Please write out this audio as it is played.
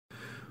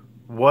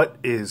What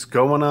is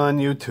going on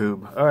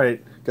YouTube?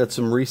 Alright, got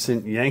some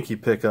recent Yankee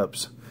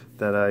pickups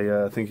that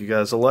I think you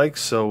guys will like,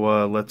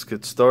 so let's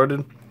get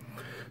started.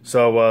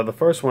 So the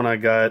first one I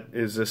got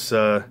is this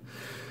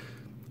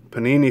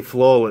Panini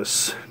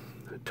Flawless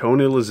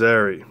Tony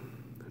Lazzari,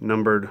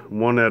 numbered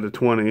 1 out of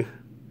 20.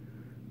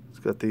 It's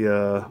got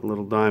the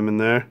little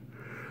diamond there.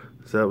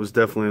 So that was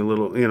definitely a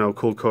little,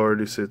 cool card.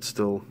 You see it's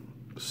still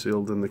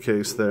sealed in the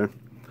case there.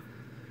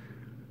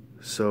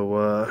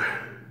 So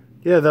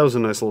yeah, that was a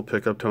nice little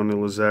pickup. Tony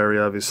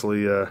Lazzari,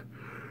 obviously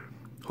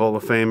Hall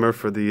of Famer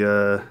for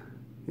the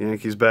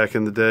Yankees back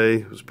in the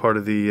day. He was part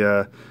of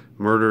the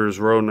Murderers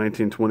Row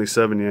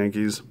 1927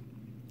 Yankees.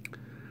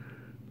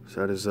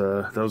 So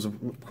that was a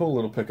cool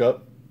little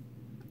pickup.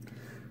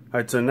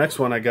 Alright, so next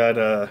one I got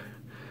a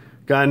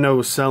guy I know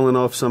was selling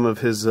off some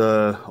of his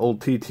old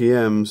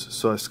TTMs,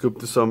 so I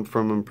scooped this up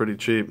from him pretty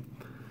cheap.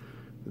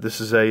 This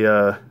is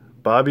a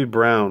Bobby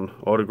Brown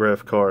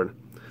autograph card.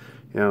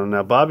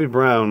 Now Bobby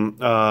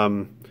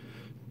Brown,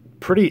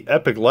 pretty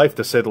epic life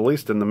to say the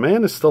least, and the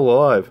man is still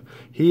alive.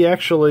 He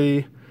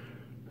actually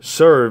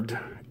served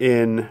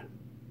in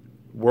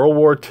World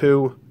War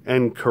II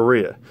and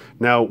Korea.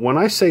 Now, when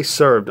I say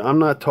served, I'm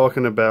not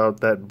talking about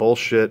that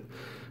bullshit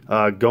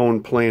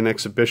going playing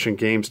exhibition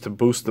games to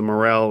boost the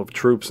morale of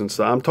troops and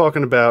stuff. I'm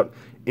talking about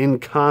in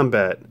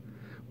combat,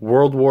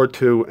 World War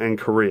II and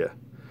Korea.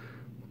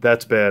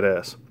 That's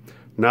badass.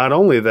 Not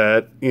only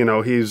that,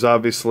 he's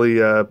obviously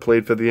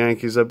played for the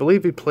Yankees. I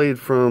believe he played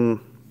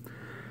from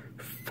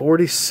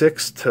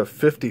 46 to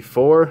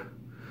 54,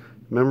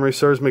 memory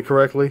serves me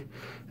correctly.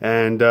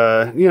 And,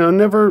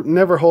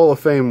 never Hall of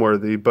Fame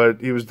worthy,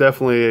 but he was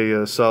definitely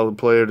a solid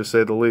player to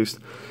say the least.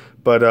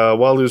 But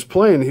while he was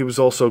playing, he was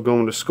also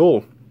going to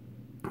school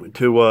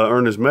to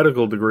earn his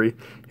medical degree.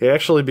 He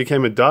actually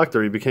became a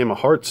doctor. He became a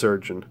heart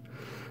surgeon.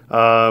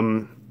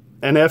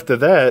 And after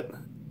that,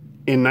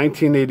 in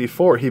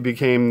 1984, he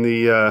became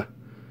the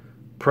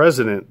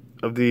president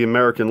of the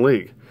American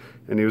League.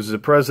 And he was the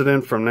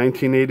president from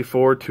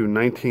 1984 to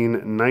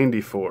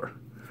 1994.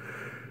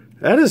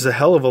 That is a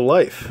hell of a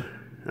life.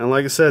 And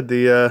like I said,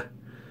 the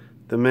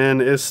man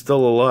is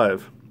still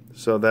alive.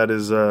 So that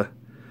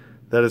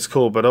is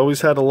cool. But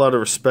always had a lot of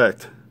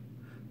respect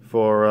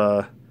for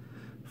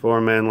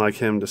a man like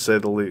him, to say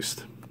the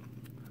least.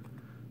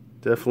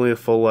 Definitely a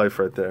full life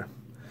right there.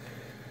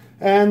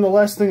 And the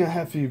last thing I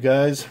have for you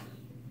guys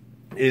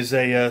is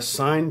a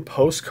signed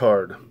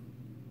postcard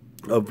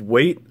of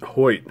Waite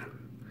Hoyt,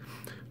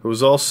 who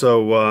was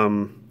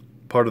also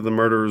part of the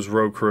Murderers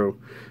Row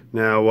crew.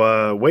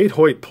 Now, Waite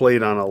Hoyt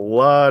played on a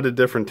lot of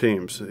different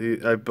teams.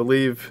 I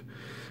believe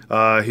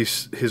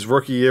his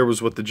rookie year was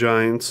with the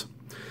Giants.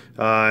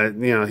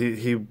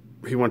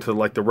 He went to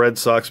like the Red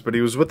Sox, but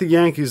he was with the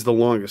Yankees the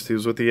longest. He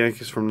was with the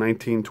Yankees from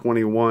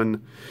 1921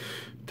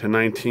 to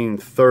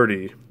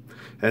 1930.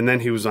 And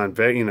then he was on,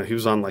 he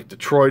was on like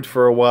Detroit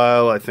for a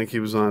while. I think he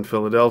was on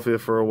Philadelphia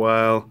for a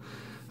while.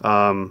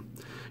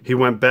 He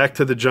went back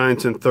to the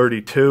Giants in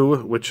 32,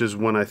 which is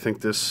when I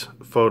think this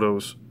photo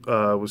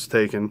was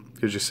taken,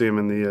 because you see him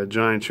in the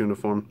Giants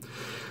uniform.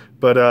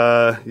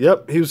 But,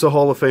 yep, he was a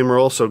Hall of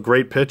Famer also.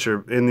 Great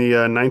pitcher. In the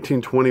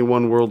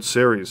 1921 World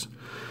Series,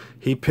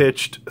 he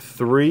pitched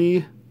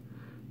 3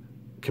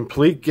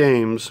 complete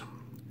games,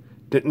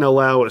 didn't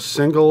allow a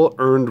single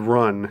earned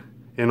run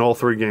in all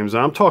 3 games.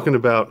 And I'm talking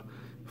about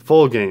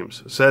full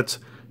games. So that's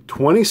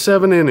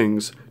 27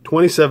 innings,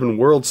 27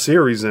 World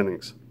Series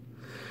innings.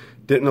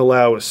 Didn't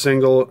allow a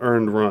single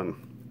earned run.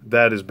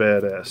 That is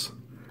badass,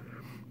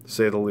 to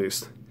say the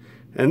least.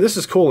 And this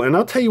is cool. And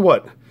I'll tell you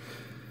what,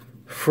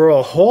 for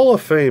a Hall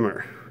of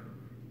Famer,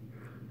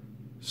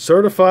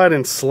 certified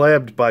and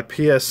slabbed by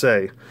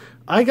PSA,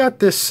 I got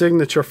this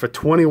signature for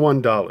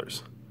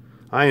 $21.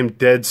 I am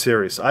dead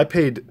serious. I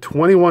paid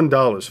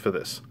 $21 for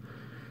this.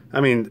 I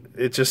mean,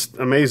 it just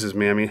amazes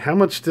me. I mean, how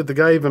much did the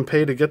guy even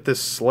pay to get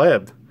this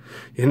slabbed?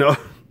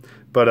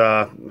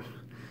 But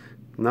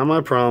not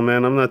my problem,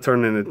 man. I'm not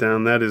turning it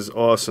down. That is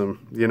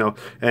awesome,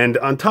 And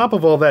on top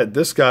of all that,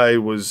 this guy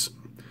was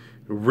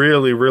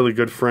really, really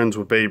good friends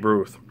with Babe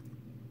Ruth.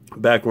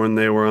 Back when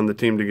they were on the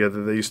team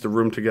together, they used to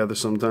room together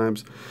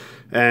sometimes.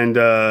 And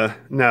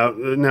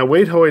now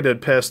Waite Hoyt had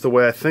passed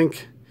away, I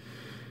think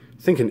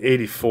in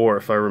 84,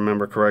 if I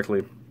remember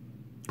correctly.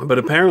 But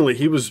apparently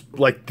he was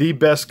like the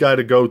best guy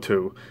to go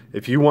to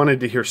if you wanted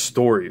to hear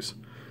stories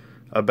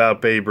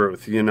about Babe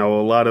Ruth. A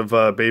lot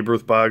of Babe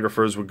Ruth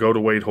biographers would go to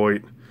Waite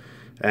Hoyt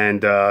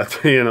and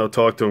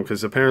talk to him,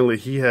 because apparently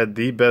he had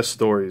the best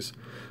stories,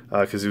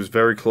 because he was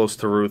very close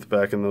to Ruth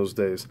back in those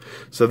days.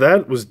 So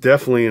that was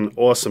definitely an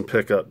awesome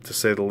pickup, to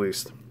say the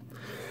least.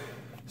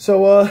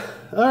 So,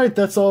 alright,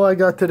 that's all I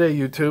got today,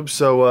 YouTube.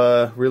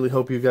 So, really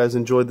hope you guys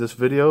enjoyed this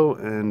video,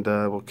 and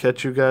we'll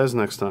catch you guys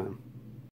next time.